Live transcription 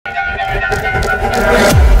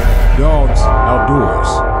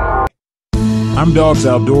I'm Dogs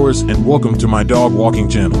Outdoors and welcome to my dog walking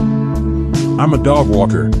channel. I'm a dog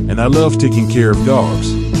walker and I love taking care of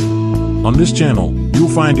dogs. On this channel, you'll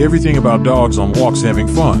find everything about dogs on walks having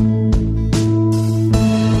fun.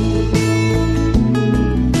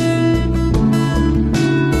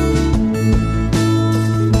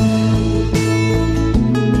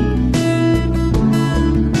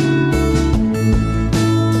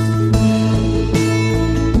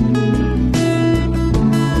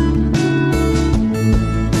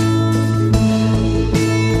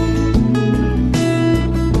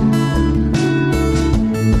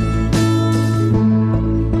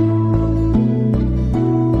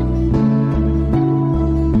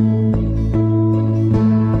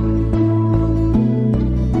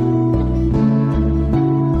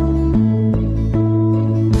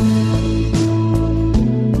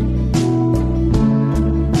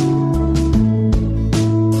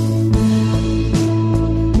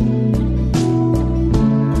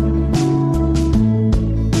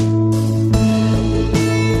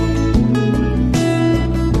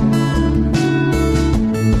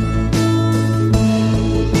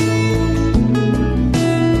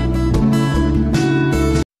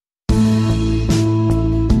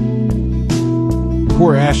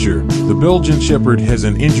 Poor Asher, the Belgian Shepherd, has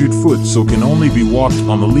an injured foot so can only be walked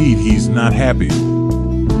on the lead. He's not happy.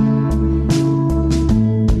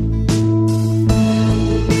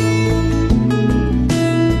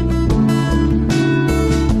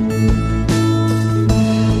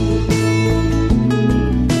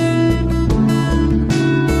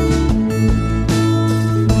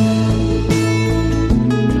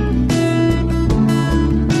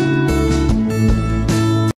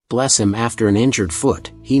 Bless him, after an injured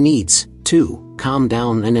foot, he needs to calm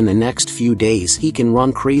down, and in the next few days he can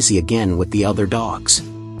run crazy again with the other dogs.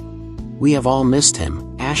 We have all missed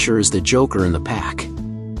him. Asher is the joker in the pack.